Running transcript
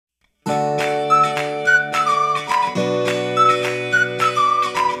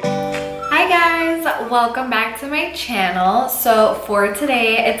welcome back to my channel. So for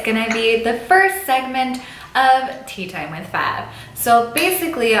today, it's gonna be the first segment of Tea Time with Fav. So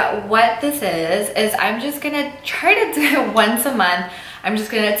basically what this is I'm just gonna try to do it once a month. I'm just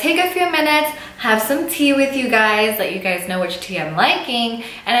gonna take a few minutes, have some tea with you guys, let you guys know which tea I'm liking,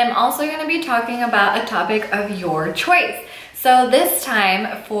 and I'm also gonna be talking about a topic of your choice. So this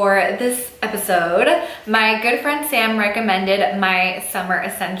time for this episode, my good friend Sam recommended my summer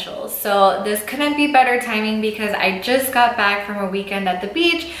essentials. So this couldn't be better timing because I just got back from a weekend at the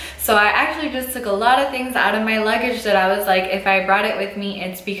beach. So I actually just took a lot of things out of my luggage that I was like, if I brought it with me,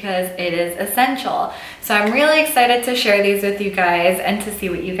 it's because it is essential. So I'm really excited to share these with you guys and to see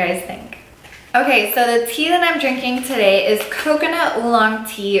what you guys think. Okay, so the tea that I'm drinking today is coconut oolong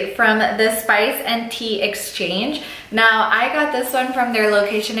tea from the Spice and Tea Exchange. Now, I got this one from their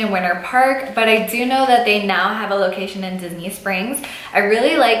location in Winter Park, but I do know that they now have a location in Disney Springs. I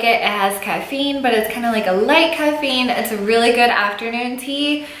really like it. It has caffeine, but it's kind of like a light caffeine. It's a really good afternoon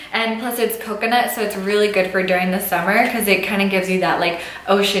tea, and plus it's coconut, so it's really good for during the summer because it kind of gives you that like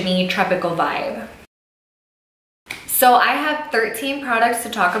oceany tropical vibe. So I have 13 products to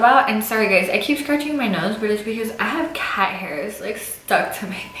talk about, and sorry guys, I keep scratching my nose, but it's because I have cat hairs like stuck to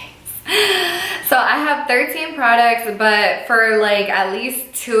my face. So I have 13 products, but for like at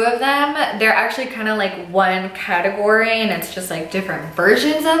least 2 of them, they're actually kind of like one category, and it's just like different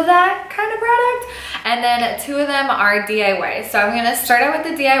versions of that kind of product. And then 2 of them are DIY. So I'm gonna start out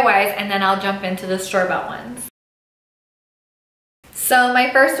with the DIYs, and then I'll jump into the store-bought ones. So my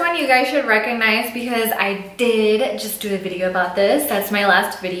first one you guys should recognize because I did just do a video about this. That's my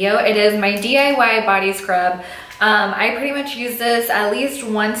last video. It is my DIY body scrub. I pretty much use this at least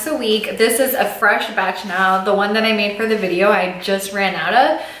once a week. This is a fresh batch now. The one that I made for the video I just ran out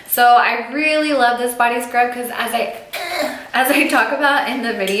of. So I really love this body scrub because as I talk about in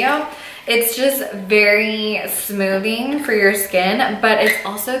the video, it's just very smoothing for your skin, but it's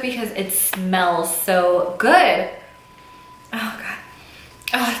also because it smells so good. Oh God.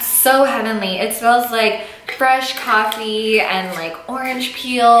 Oh, it's so heavenly. It smells like fresh coffee and like orange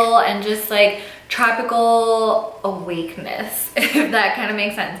peel and just like tropical awakeness, if that kind of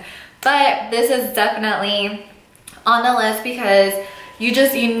makes sense. But this is definitely on the list because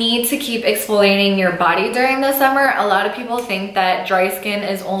you need to keep exfoliating your body during the summer. A lot of people think that dry skin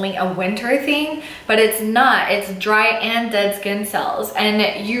is only a winter thing, but it's not. It's dry and dead skin cells.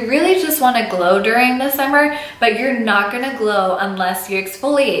 And you really just want to glow during the summer, but you're not going to glow unless you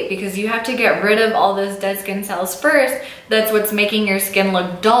exfoliate because you have to get rid of all those dead skin cells first. That's what's making your skin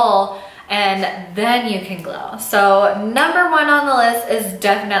look dull, and then you can glow. So number 1 on the list is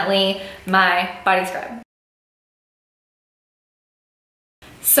definitely my body scrub.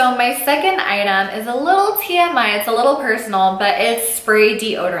 So my second item is a little TMI, it's a little personal, but it's spray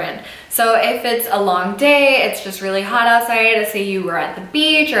deodorant. So if it's a long day, it's just really hot outside, say you were at the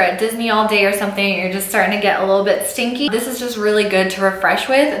beach or at Disney all day or something, you're just starting to get a little bit stinky. This is just really good to refresh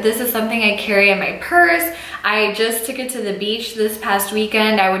with. This is something I carry in my purse. I just took it to the beach this past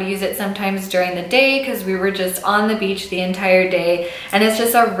weekend. I would use it sometimes during the day because we were just on the beach the entire day, and it's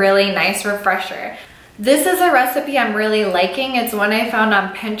just a really nice refresher. This is a recipe I'm really liking. It's one I found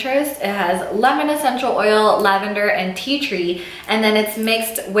on Pinterest. It has lemon essential oil, lavender, and tea tree, and then it's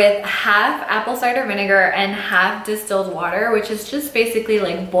mixed with half apple cider vinegar and half distilled water, which is just basically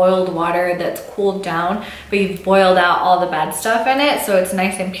like boiled water that's cooled down, but you've boiled out all the bad stuff in it, so it's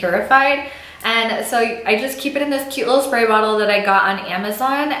nice and purified. And so I just keep it in this cute little spray bottle that I got on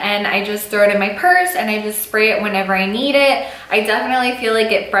Amazon, and I just throw it in my purse and I just spray it whenever I need it. I definitely feel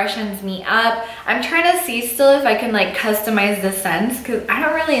like it freshens me up. I'm trying to see still if I can like customize the scents because I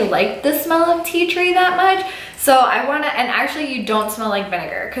don't really like the smell of tea tree that much. So I want to, and actually you don't smell like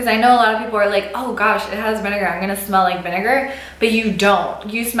vinegar because I know a lot of people are like, oh gosh, it has vinegar, I'm gonna smell like vinegar, but you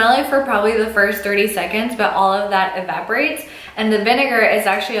don't. You smell it for probably the first 30 seconds, but all of that evaporates. And the vinegar is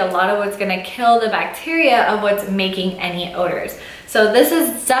actually a lot of what's gonna kill the bacteria of what's making any odors. So this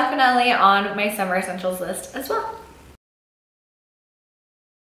is definitely on my summer essentials list as well.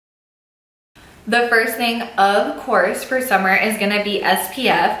 The first thing, of course, for summer is gonna be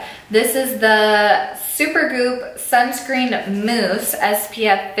SPF. This is the Supergoop Sunscreen Mousse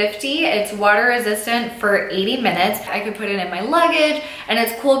SPF 50. It's water resistant for 80 minutes. I could put it in my luggage, and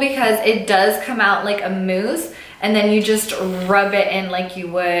it's cool because it does come out like a mousse, and then you just rub it in like you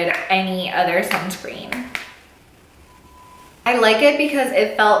would any other sunscreen. I like it because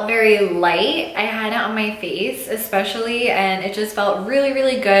it felt very light. I had it on my face especially, and it just felt really,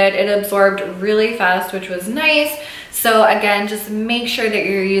 really good. It absorbed really fast, which was nice. So again, just make sure that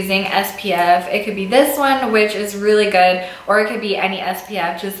you're using SPF. It could be this one, which is really good, or it could be any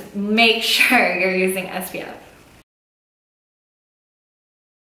SPF. Just make sure you're using SPF.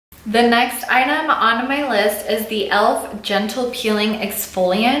 The next item on my list is the e.l.f. Gentle Peeling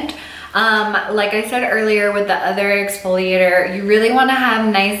Exfoliant. Like I said earlier with the other exfoliator, you really want to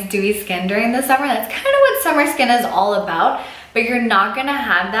have nice dewy skin during the summer. That's kind of what summer skin is all about. But you're not gonna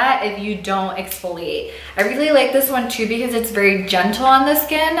have that if you don't exfoliate. I really like this one too because it's very gentle on the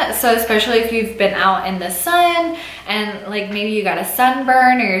skin. So especially if you've been out in the sun and like maybe you got a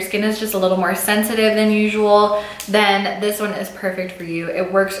sunburn or your skin is just a little more sensitive than usual, then this one is perfect for you.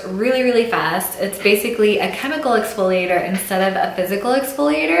 It works really, really fast. It's basically a chemical exfoliator instead of a physical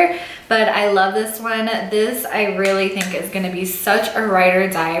exfoliator. But I love this one. This I really think is gonna be such a ride or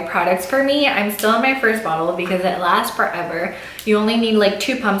die product for me. I'm still in my first bottle because it lasts forever. You only need like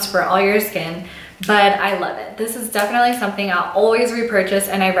 2 pumps for all your skin, but I love it. This is definitely something I'll always repurchase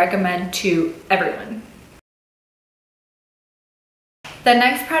and I recommend to everyone. The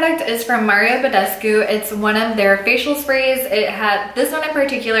next product is from Mario Badescu. It's one of their facial sprays. This one in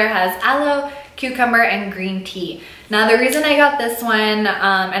particular has aloe, cucumber, and green tea. Now the reason I got this one,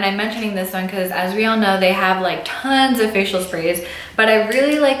 and I'm mentioning this one because as we all know, they have like tons of facial sprays, but I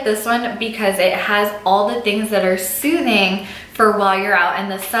really like this one because it has all the things that are soothing for while you're out in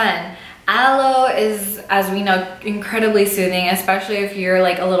the sun. Aloe is, as we know, incredibly soothing, especially if you're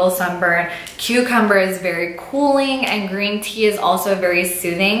like a little sunburned. Cucumber is very cooling, and green tea is also very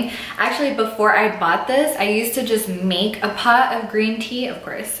soothing. Actually, before I bought this, I used to just make a pot of green tea. Of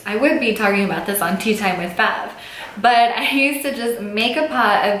course, I would be talking about this on Tea Time with Fav. But I used to just make a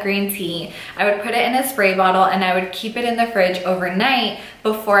pot of green tea. I would put it in a spray bottle and I would keep it in the fridge overnight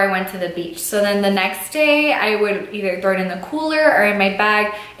before I went to the beach. So then the next day I would either throw it in the cooler or in my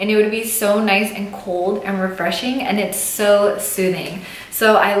bag, and it would be so nice and cold and refreshing, and it's so soothing.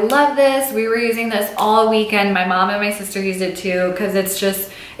 So I love this. We were using this all weekend. My mom and my sister used it too because it's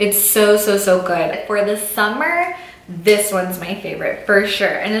so, so, so good. For the summer, this one's my favorite for sure,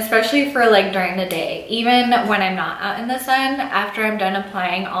 and especially for like during the day. Even when I'm not out in the sun, after I'm done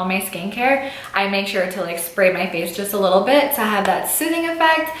applying all my skincare, I make sure to like spray my face just a little bit to have that soothing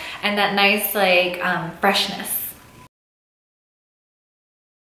effect and that nice like freshness.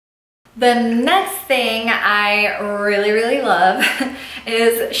 The next thing I really, really love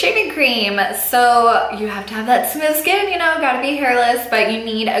is shaving cream. So you have to have that smooth skin, you know, gotta be hairless, but you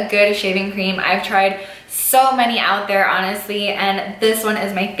need a good shaving cream. I've tried so many out there, honestly, and this one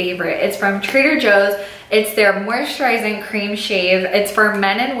is my favorite. It's from Trader Joe's. It's their moisturizing cream shave. It's for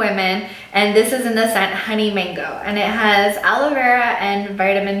men and women, and this is in the scent Honey Mango, and it has aloe vera and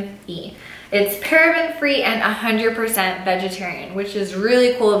vitamin E. It's paraben free and 100% vegetarian, which is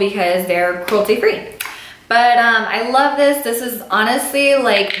really cool because they're cruelty free. But I love this. This is honestly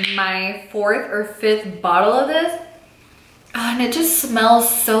like my 4th or 5th bottle of this. Oh, and it just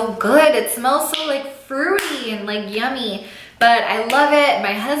smells so good. It smells so like fruity and like yummy. But I love it.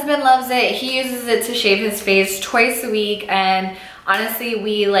 My husband loves it. He uses it to shave his face twice a week, and honestly,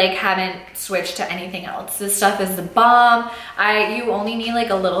 we like haven't switched to anything else. This stuff is the bomb. You only need like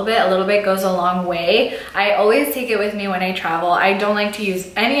a little bit goes a long way. I always take it with me when I travel. I don't like to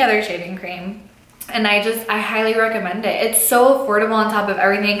use any other shaving cream, and I highly recommend it. It's so affordable on top of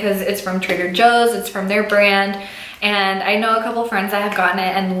everything because it's from Trader Joe's, it's from their brand, and I know a couple friends that have gotten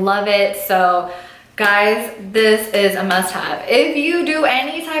it and love it. So guys, this is a must-have. If you do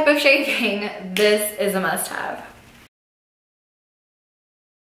any type of shaving, this is a must-have.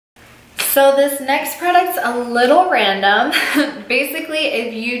 So this next product's a little random. Basically,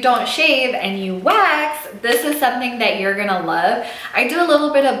 if you don't shave and you wax, this is something that you're gonna love. I do a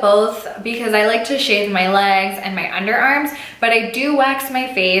little bit of both because I like to shave my legs and my underarms, but I do wax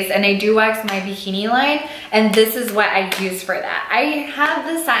my face and I do wax my bikini line, and this is what I use for that. I have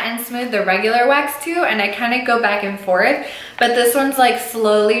the Satin Smooth, the regular wax too, and I kind of go back and forth, but this one's like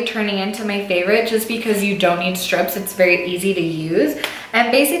slowly turning into my favorite just because you don't need strips. It's very easy to use. And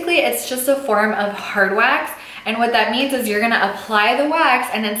basically it's just a form of hard wax, and what that means is you're gonna apply the wax,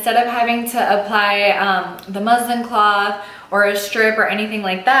 and instead of having to apply the muslin cloth or a strip or anything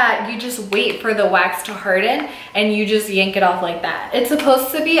like that, you just wait for the wax to harden and you just yank it off like that. It's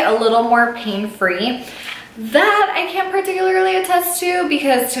supposed to be a little more pain-free. That I can't particularly attest to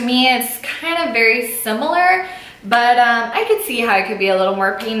because to me it's kind of very similar, but I could see how it could be a little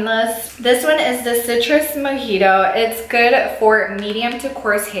more painless. This one is the Citrus Mojito. It's good for medium to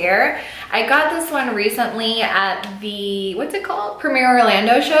coarse hair. I got this one recently at the, what's it called? Premier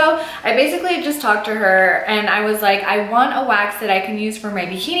Orlando show. I basically just talked to her and I was like, I want a wax that I can use for my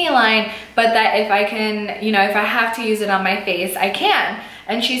bikini line, but that if I can, you know, if I have to use it on my face, I can.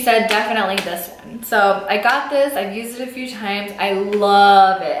 And she said, definitely this one. So I got this, I've used it a few times. I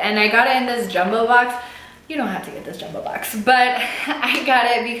love it. And I got it in this jumbo box. You don't have to get this jumbo box, but I got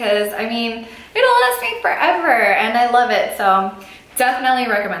it because, I mean, it'll last me forever and I love it. So definitely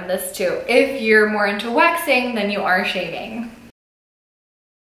recommend this too, if you're more into waxing than you are shaving.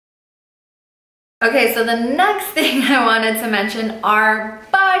 Okay, so the next thing I wanted to mention are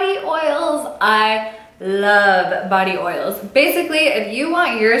body oils. I love body oils. Basically, if you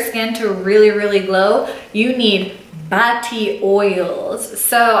want your skin to really glow, you need body oils.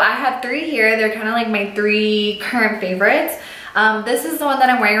 So I have 3 here. They're kind of like my 3 current favorites. This is the one that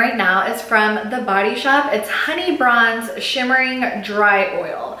I'm wearing right now. It's from The Body Shop. It's Honey Bronze Shimmering Dry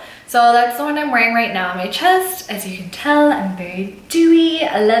Oil. So that's the one I'm wearing right now on my chest. As you can tell, I'm very dewy.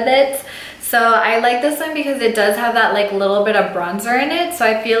 I love it. So I like this one because it does have that like little bit of bronzer in it. So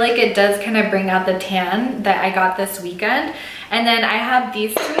I feel like it does kind of bring out the tan that I got this weekend. And then I have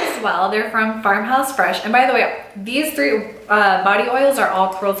these 2 as well. They're from Farmhouse Fresh. And by the way, these 3 body oils are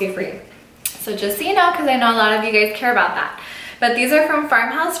all cruelty free. So just so you know, because I know a lot of you guys care about that. But these are from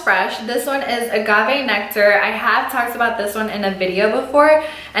Farmhouse Fresh. This one is Agave Nectar. I have talked about this one in a video before.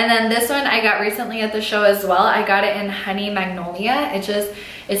 And then this one I got recently at the show as well. I got it in Honey Magnolia.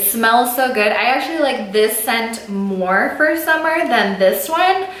 It smells so good. I actually like this scent more for summer than this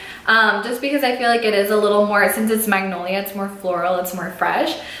one. Just because I feel like it is a little more, since it's Magnolia, it's more floral, it's more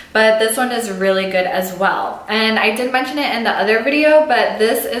fresh. But this one is really good as well. And I did mention it in the other video, but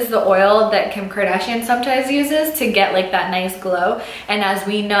this is the oil that Kim Kardashian sometimes uses to get like that nice glow. And as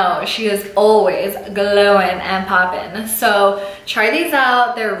we know, she is always glowing and popping. So try these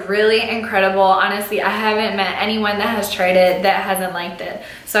out. They're really incredible. Honestly, I haven't met anyone that has tried it that hasn't liked it.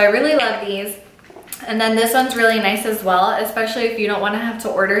 So I really love these. And then this one's really nice as well, especially if you don't want to have to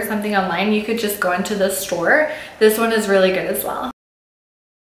order something online. You could just go into the store. This one is really good as well.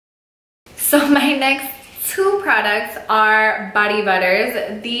 So my next 2 products are body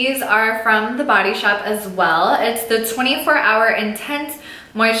butters. These are from The Body Shop as well. It's the 24-hour intense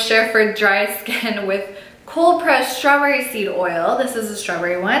moisture for dry skin with cold pressed strawberry seed oil. This is a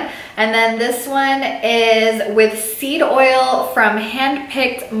strawberry one. And then this one is with seed oil from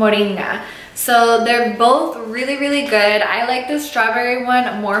hand-picked Moringa. So they're both really good. I like the strawberry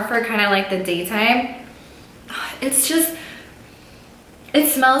one more for kind of like the daytime. It's just, it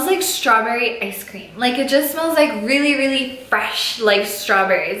smells like strawberry ice cream. Like it just smells like really fresh, like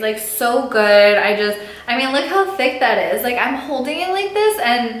strawberries, like so good. I mean, look how thick that is. Like I'm holding it like this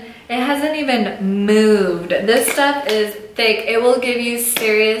and it hasn't even moved. This stuff is thick. It will give you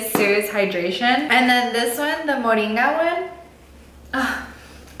serious hydration. And then this one, the Moringa one,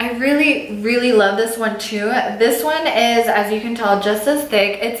 I really love this one too. This one is, as you can tell, just as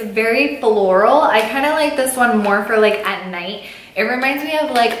thick. It's very floral. I kind of like this one more for like at night. It reminds me of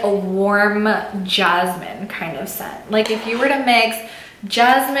like a warm jasmine kind of scent. Like if you were to mix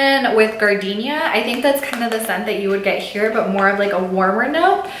jasmine with gardenia, I think that's kind of the scent that you would get here, but more of like a warmer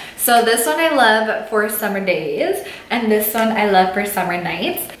note. So this one I love for summer days, and this one I love for summer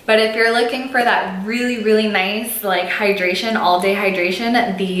nights. But if you're looking for that really nice like hydration, all day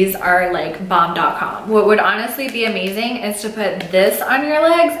hydration, these are like bomb.com. What would honestly be amazing is to put this on your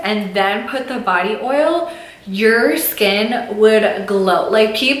legs and then put the body oil. Your skin would glow.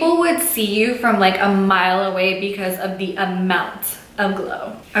 Like people would see you from like a mile away because of the amount of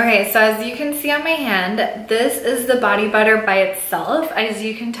glow. Okay, so as you can see on my hand, this is the body butter by itself. As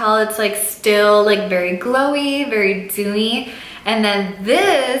you can tell, it's like still like very glowy, very dewy. And then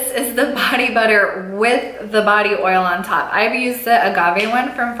this is the body butter with the body oil on top. I've used the Agave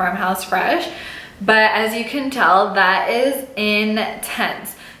one from Farmhouse Fresh, but as you can tell, that is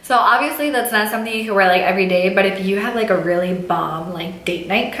intense. So obviously that's not something you can wear like every day, but if you have like a really bomb like date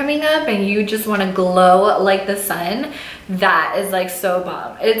night coming up and you just want to glow like the sun, that is like so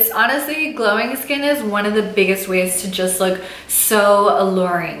bomb. It's honestly, glowing skin is one of the biggest ways to just look so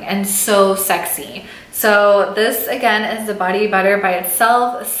alluring and so sexy. So this again is the body butter by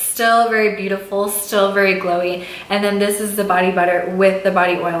itself, still very beautiful, still very glowy. And then this is the body butter with the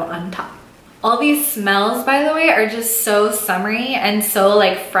body oil on top. All these smells, by the way, are just so summery and so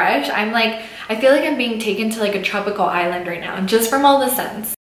like fresh. I feel like I'm being taken to like a tropical island right now, just from all the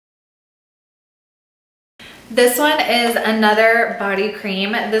scents. This one is another body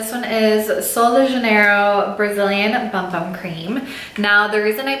cream. This one is Sol de Janeiro Brazilian Bum Bum Cream. Now, the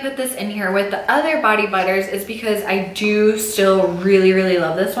reason I put this in here with the other body butters is because I do still really, really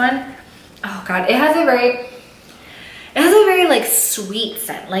love this one. Oh God, it has a very like sweet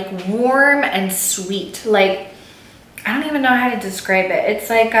scent, like warm and sweet. Like, I don't even know how to describe it. It's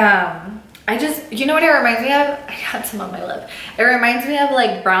like, you know what it reminds me of? I got some on my lip. It reminds me of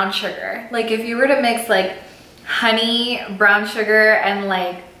like brown sugar. Like if you were to mix like honey, brown sugar, and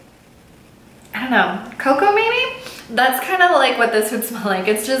like, I don't know, cocoa maybe? That's kind of like what this would smell like.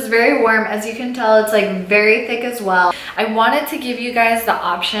 It's just very warm. As you can tell, it's like very thick as well. I wanted to give you guys the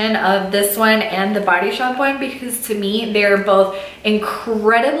option of this one and the Body Shop one because to me, they're both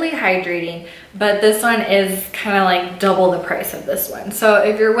incredibly hydrating, but this one is kind of like double the price of this one. So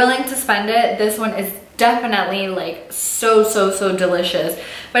if you're willing to spend it, this one is definitely like so delicious.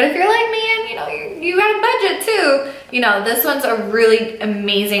 But if you're like me and you know you got a budget too, you know, this one's a really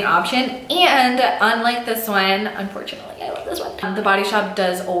amazing option. And unlike this one, unfortunately, I love this one, the Body Shop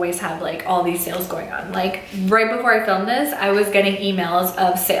does always have like all these sales going on. Like right before I filmed this, I was getting emails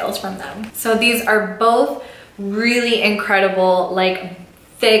of sales from them. So these are both really incredible, like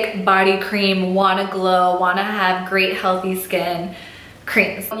thick body cream, wanna glow, wanna have great healthy skin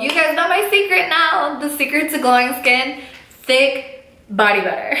creams. You guys know my secret now. The secret to glowing skin: thick body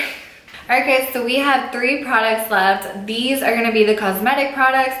butter. Okay, so we have 3 products left. These are gonna be the cosmetic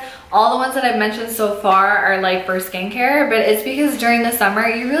products. All the ones that I've mentioned so far are like for skincare, but it's because during the summer,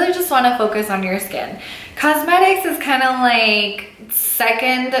 you really just wanna focus on your skin. Cosmetics is kind of like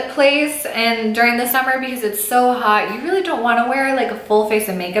second place, and during the summer, because it's so hot, you really don't wanna wear like a full face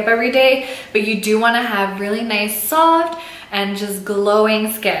of makeup every day, but you do wanna have really nice, soft, and just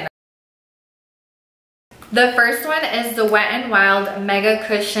glowing skin. The first one is the Wet n Wild Mega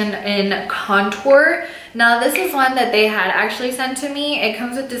Cushion in Contour. Now this is one that they had actually sent to me. It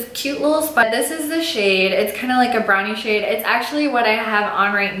comes with this cute little sponge. This is the shade. It's kind of like a brownie shade. It's actually what I have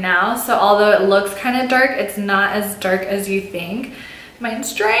on right now. So although it looks kind of dark, it's not as dark as you think.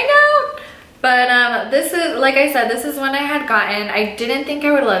 Mine's drying out. But this is, like I said, this is one I had gotten. I didn't think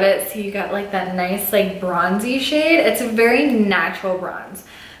I would love it. So you got like that nice like bronzy shade. It's a very natural bronze.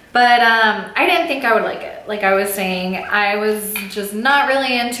 But I didn't think I would like it. Like I was saying, I was just not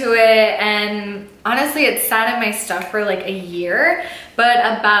really into it. And honestly, it sat in my stuff for like a year. But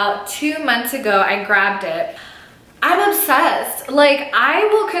about 2 months ago, I grabbed it. I'm obsessed. Like, I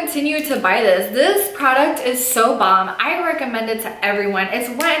will continue to buy this. This product is so bomb. I recommend it to everyone. It's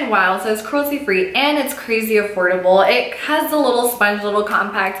Wet n Wild, so it's cruelty free and it's crazy affordable. It has the little sponge, little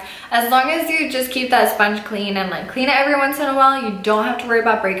compact. As long as you just keep that sponge clean and like clean it every once in a while, you don't have to worry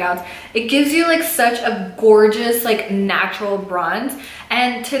about breakouts. It gives you like such a gorgeous, like natural bronze.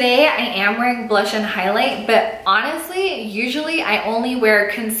 And today I am wearing blush and highlight, but honestly, usually I only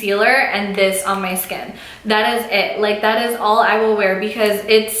wear concealer and this on my skin. That is it. Like that is all I will wear because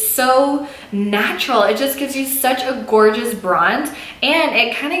it's so natural. It just gives you such a gorgeous bronze and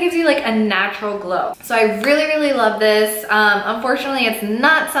it kind of gives you like a natural glow. So I really love this. Unfortunately, it's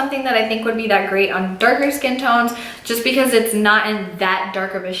not something that I think would be that great on darker skin tones just because it's not in that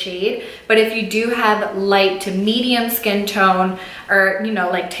dark of a shade. But if you do have light to medium skin tone or, you know,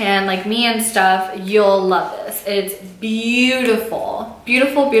 like tan like me and stuff, you'll love this. It's beautiful.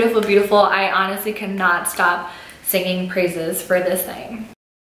 Beautiful. I honestly cannot stop singing praises for this thing.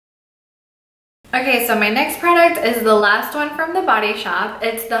 Okay, so my next product is the last one from the Body Shop.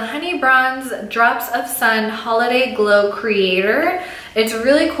 It's the Honey Bronze Drops of Sun Holiday Glow Creator. It's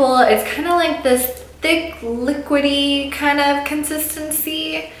really cool. It's kind of like this thick, liquidy kind of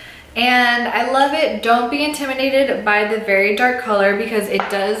consistency. And I love it. Don't be intimidated by the very dark color because it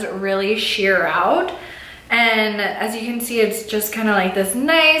does really sheer out. And as you can see, it's just kind of like this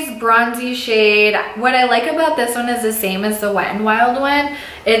nice bronzy shade. What I like about this one is the same as the Wet n Wild one.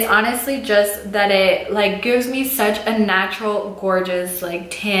 It's honestly just that it like gives me such a natural, gorgeous like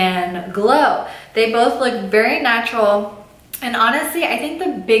tan glow. They both look very natural. And honestly, I think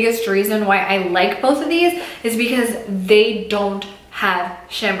the biggest reason why I like both of these is because they don't have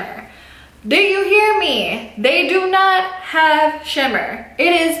shimmer. Do you hear me? They do not have shimmer.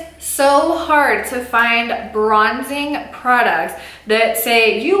 It is so hard to find bronzing products that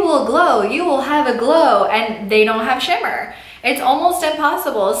say you will glow, you will have a glow, and they don't have shimmer. It's almost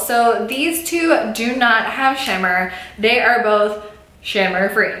impossible. So these two do not have shimmer. They are both shimmer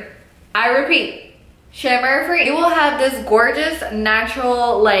free. I repeat, shimmer free. You will have this gorgeous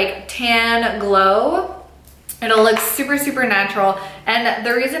natural like tan glow. It'll look super natural. And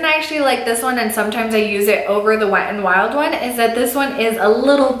the reason I actually like this one and sometimes I use it over the Wet n Wild one is that this one is a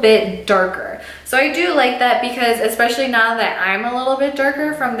little bit darker. So I do like that because especially now that I'm a little bit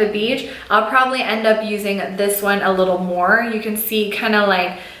darker from the beach, I'll probably end up using this one a little more. You can see kind of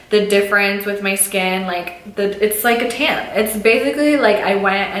like the difference with my skin, like it's like a tan. It's basically like I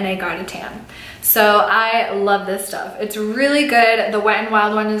went and I got a tan. So I love this stuff. It's really good. The Wet n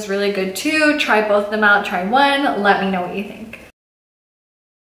Wild one is really good too. Try both of them out, try one, let me know what you think.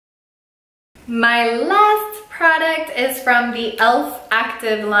 My last product is from the e.l.f.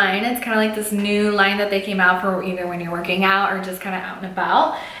 Active line. It's kind of like this new line that they came out for either when you're working out or just kind of out and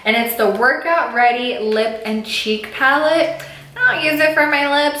about. And it's the Workout Ready Lip and Cheek Palette. I don't use it for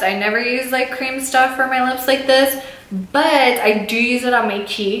my lips. I never use like cream stuff for my lips like this, but I do use it on my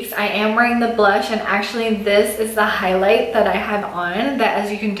cheeks. I am wearing the blush, and actually this is the highlight that I have on that,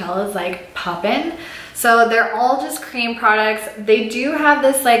 as you can tell, is like poppin'. So they're all just cream products. They do have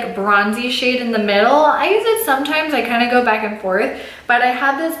this like bronzy shade in the middle. I use it sometimes, I kind of go back and forth, but I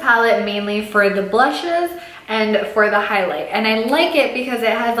have this palette mainly for the blushes and for the highlight. And I like it because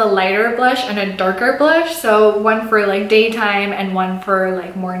it has a lighter blush and a darker blush. So one for like daytime and one for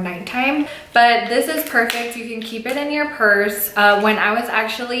like more nighttime. But this is perfect. You can keep it in your purse. When I was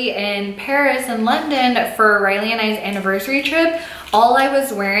actually in Paris and London for Riley and I's anniversary trip, all I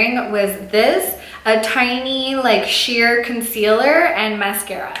was wearing was this, a tiny like sheer concealer and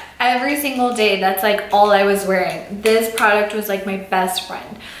mascara. Every single day, that's like all I was wearing. This product was like my best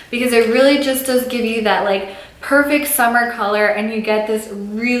friend because it really just does give you that like perfect summer color, and you get this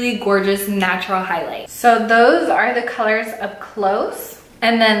really gorgeous natural highlight. So those are the colors up close.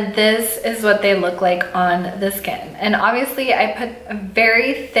 And then this is what they look like on the skin. And obviously I put a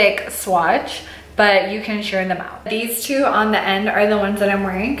very thick swatch, but you can share them out. These two on the end are the ones that I'm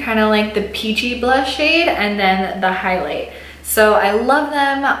wearing, kind of like the peachy blush shade and then the highlight. So I love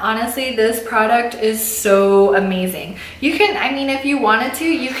them. Honestly, this product is so amazing. You can, I mean, if you wanted to,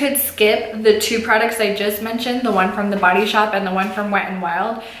 you could skip the two products I just mentioned, the one from the Body Shop and the one from Wet n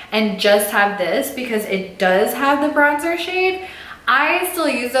Wild, and just have this because it does have the bronzer shade. I still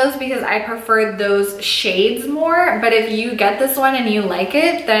use those because I prefer those shades more, but if you get this one and you like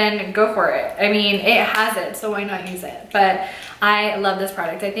it, then go for it. I mean, it has it, so why not use it? But I love this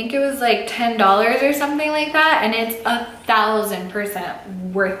product. I think it was like $10 or something like that, and it's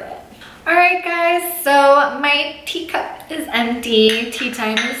 1000% worth it. All right, guys, so my teacup is empty. Tea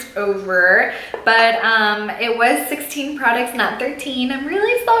time is over, but it was 16 products, not 13. I'm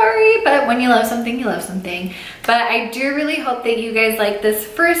really sorry, but when you love something, you love something. But I do really hope that you guys like this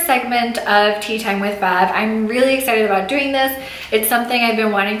first segment of Tea Time with Fav. I'm really excited about doing this. It's something I've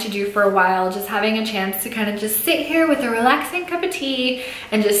been wanting to do for a while, just having a chance to kind of just sit here with a relaxing cup of tea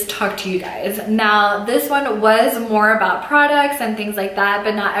and just talk to you guys. Now, this one was more about products and things like that,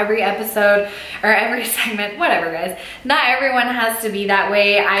 but not every episode or every segment, whatever guys. Not everyone has to be that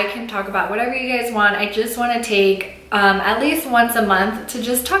way. I can talk about whatever you guys want. I just want to take at least once a month to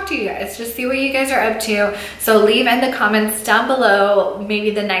just talk to you guys, just see what you guys are up to. So leave in the comments down below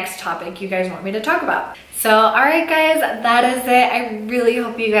maybe the next topic you guys want me to talk about. So all right guys, that is it. I really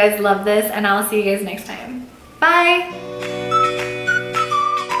hope you guys love this, and I'll see you guys next time. Bye.